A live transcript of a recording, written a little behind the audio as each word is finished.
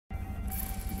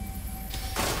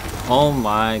Oh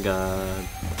my god.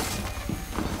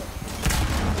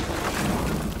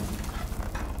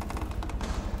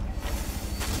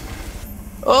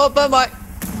 Oh, bye.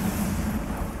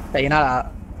 Hey, you know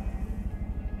that.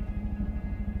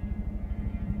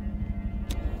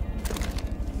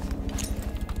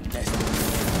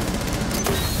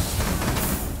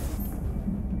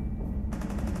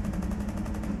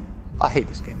 I hate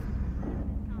this game.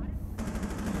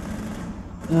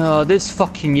 Oh, this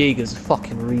fucking Jaeger's a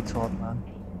fucking retard, man.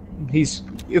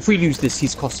 If we lose this,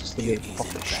 he's cost us the game.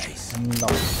 No,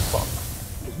 fuck.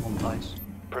 This one dies.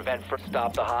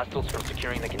 Stop the hostiles from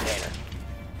securing the container.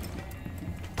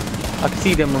 I can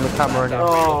see them on the camera now.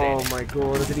 Oh my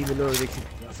god, I didn't even know they could.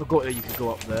 I forgot that you could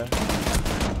go up there.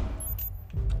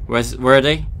 Where are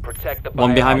they? Protect the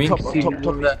One behind me? Top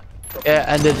there. Yeah,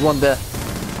 and there's one there.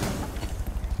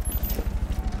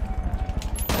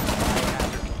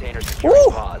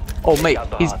 Oh mate,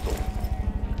 he's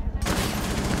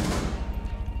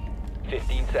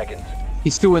 15 seconds.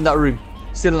 He's still in that room.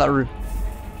 Still in that room.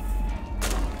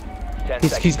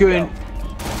 10 He's going.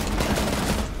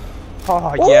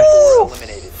 Oh yes.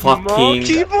 Eliminated.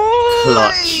 Fucking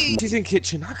clutch. She's in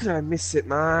kitchen. How could I miss it,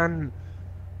 man?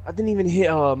 I didn't even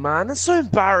hit her, man. That's so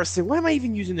embarrassing. Why am I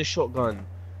even using the shotgun?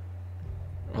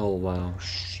 Oh wow.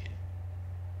 Shit.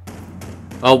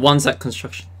 Oh, one's at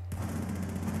construction.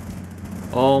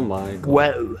 Oh my god.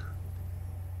 Whoa.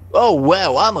 Oh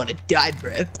wow, I'm gonna die,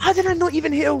 bro. How did I not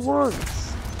even hit her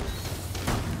once?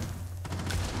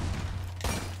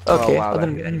 Okay, Oh, wow, I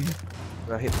didn't get any.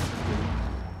 I hit.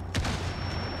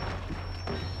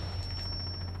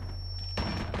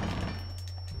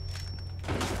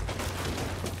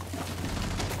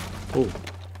 Oh.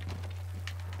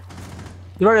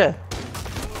 You're right there.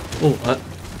 Oh,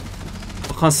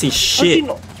 I can't see shit.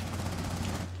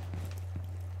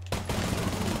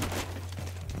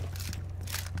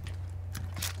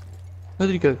 Where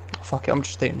did he go? Fuck it, I'm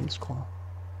just staying in this corner.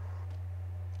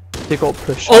 They got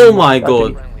pushed. Oh my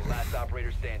god. Friendly, last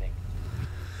operator standing.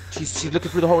 She's looking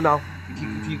through the hole now. If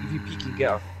you peek and get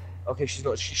her. Okay, she's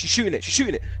not. She's shooting it. She's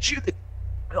shooting it. Shoot it.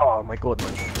 Oh my god,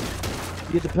 man.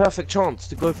 You had the perfect chance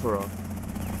to go for her.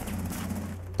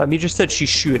 You just said she's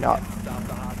shooting at. Stop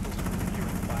the hostiles from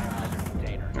securing the biohazard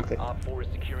container. Okay. Op 4 is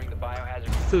securing the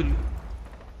biohazard.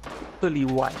 Fully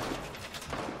white.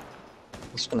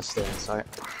 I'm just gonna stay inside.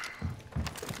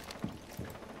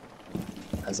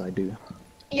 As I do.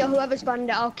 Yo, whoever spawned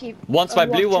it, I'll keep. One's by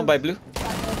blue, one by blue.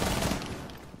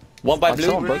 One by I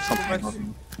saw blue. both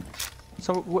something.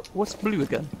 So what's blue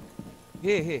again?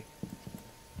 Here.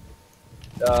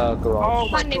 Garage. Oh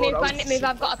my Bandit god. move,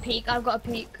 I've got a peek,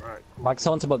 Like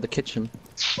someone's about the kitchen.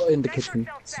 In the kitchen,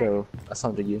 so that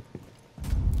sounded you.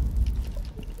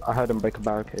 I heard him break a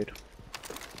barricade.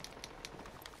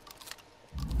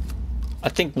 I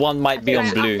think one might be I on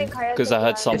think blue because I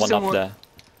heard someone up there.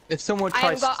 If someone I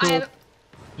have tries got, to...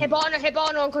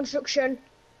 Hibana on construction.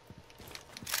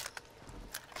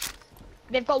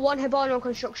 They've got one Hibana on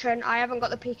construction, I haven't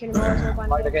got the peek anymore, so Mike,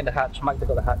 Bandit. they're getting the hatch. Mike, they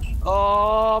got the hatch.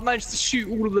 Oh, I managed to shoot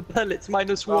all of the pellets,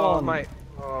 -1. Oh my.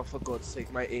 Oh, for God's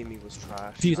sake, my aiming was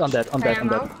trash. Fuse undead,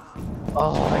 undead.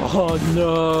 Oh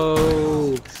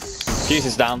no! Fuse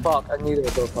is down. Fuck, I knew they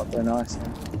were both up there, nice.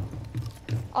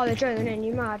 Oh, they're joining in,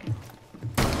 you mad?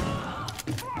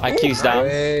 IQ's down.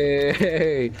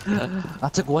 Hey! I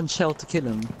took one shell to kill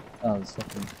him. Oh, it's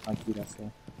fucking IQ, that's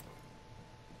there.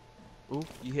 Ooh,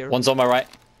 you hear it? One's on my right.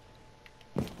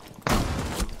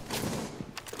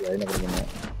 Yeah, you're never gonna get it.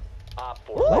 Op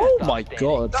 4 Oh last my op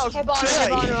god! That was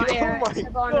Hibana right here, Oh my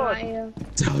Hibana god. right here.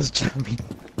 That was jamming.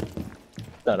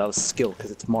 No, that was skill,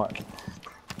 because it's Mark.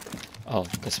 Oh,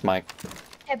 that's Mike.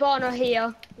 Hibana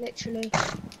here, literally.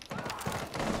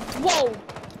 Whoa!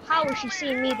 How has she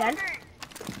seen me then?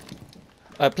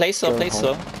 Play slow, play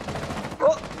slow.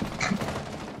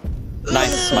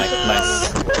 Nice, Mike, nice.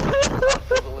 standing.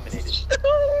 Eliminated.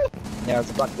 Yeah,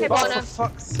 it's a black dude. Oh, Hibana. for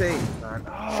fuck's sake, man.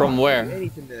 Oh, From where?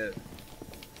 Anything there.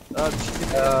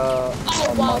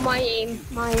 Oh wow, my aim.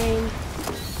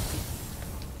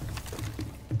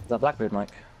 Is that Blackbeard,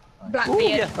 Mike? Blackbeard.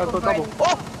 Yeah, I got double.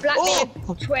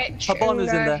 Blackbeard, Twitch, Hibana's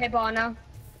in there. Hibana.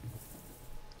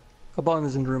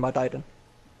 Hibana's in the room I died in.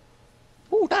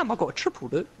 Oh damn, I got a triple,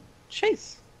 dude.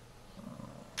 Chase.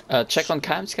 Check on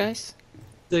cams, guys.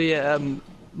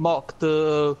 Mark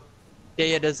the...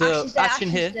 Yeah, there's a Ash in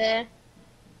here, There.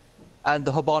 and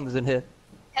the Hibana's in here.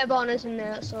 Hibana's in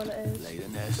there, that's all it is. Lay the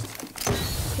nest.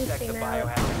 Protect the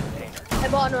biohazard container.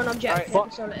 Hibana on objective,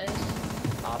 that's all it is.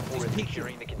 Op 4 is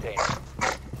securing the container.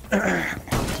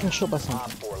 I'm shot by something.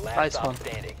 Op 4 Nice last one. op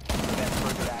standing. Prevent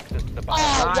further access to the Oh,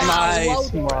 biohazard. wow,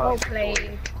 Nice well one.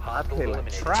 played. Hostiles Play like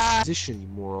eliminated. trash. Position, you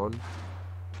moron.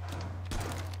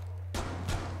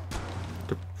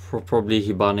 Probably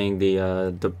he banning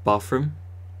the bathroom.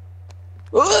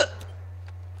 Where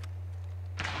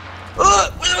do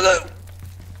I go?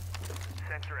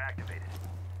 Sensor activated.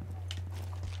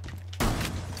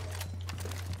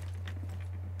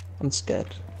 I'm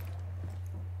scared.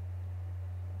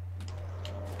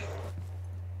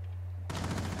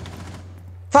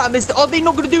 Fam, are they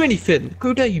not gonna do anything?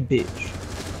 Go there, you bitch.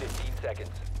 15 seconds.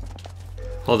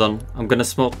 Hold on, I'm gonna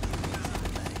smoke. 10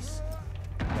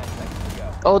 seconds to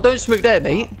go. Oh, don't smoke there,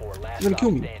 mate. Op 4 last You're gonna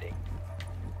kill me. stop standing.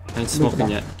 I ain't smoking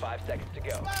yet. 5 seconds to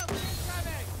go.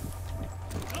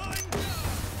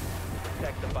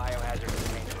 Protect the biohazard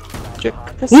container. Check.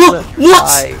 What? What?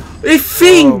 Aye. It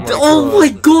thinged! Oh Oh my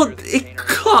my god, it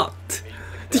cut!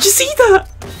 Did you see that?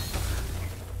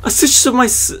 I switched to my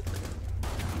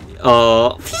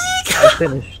I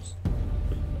finished.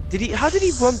 Did he? How did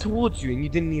he run towards you and you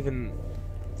didn't even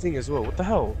thing as well? What the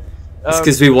hell? It's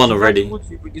 'cause we won he ran already. towards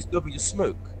you, but your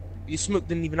smoke. Your smoke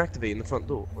didn't even activate in the front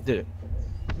door, or did it?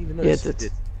 I didn't even Yeah, notice it if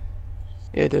did.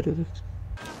 Yeah, did.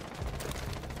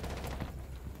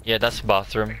 Yeah, that's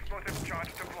bathroom.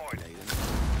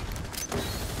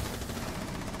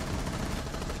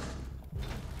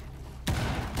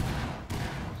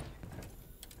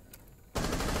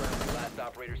 Last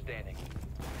operator standing.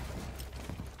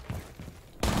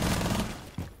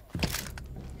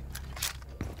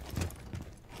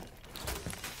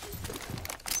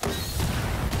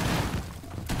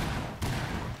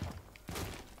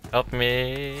 Help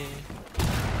me.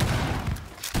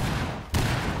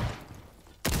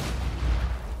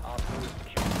 Op 4 is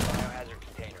securing the biohazard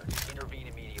container. Intervene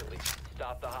immediately.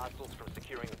 Stop the hostiles from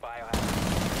securing the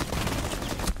biohazard.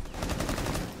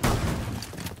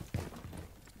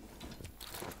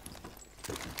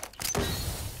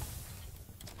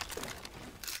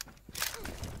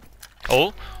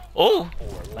 Oh, oh, 4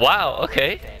 last wow, operator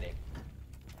okay. standing.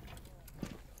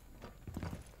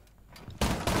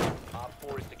 Op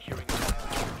 4 is securing the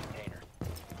biohazard container.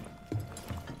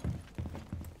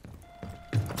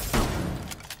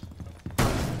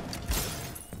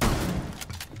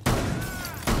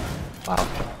 Wow. Stop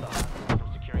the hostiles from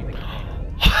securing the container.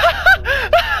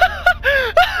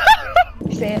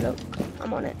 Say it, look.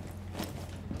 I'm on it.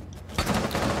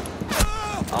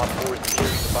 Op 4 is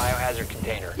securing the biohazard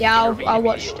container. Yeah, Intervene I'll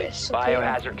watch immediately. this, okay.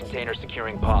 Biohazard container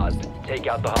securing paused. Take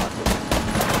out the hostage.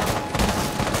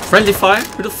 Friendly fire?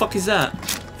 Who the fuck is that?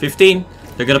 15.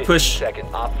 They're gonna 15 push. seconds.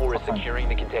 Op 4 is securing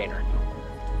the container.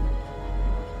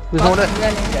 There's one.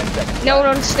 10 seconds. No one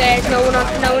on stairs, no one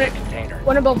on, no one. Container.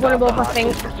 One above, I Stop the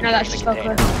think. hostiles from No, that's securing just the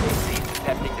Velcro. container. Cease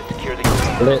attempting to secure the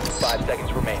container. Blitz. 5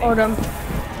 seconds remaining. Well done.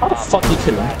 How the fuck you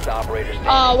kill him? Last operator standing.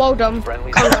 Oh, well done.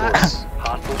 Friendly Congrats.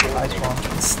 Hostiles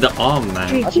eliminated. It's the arm,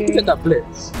 man. How did you get that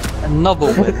blitz? Another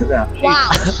one. Look at that.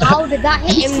 Wow, how did that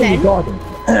hit him then? Garden.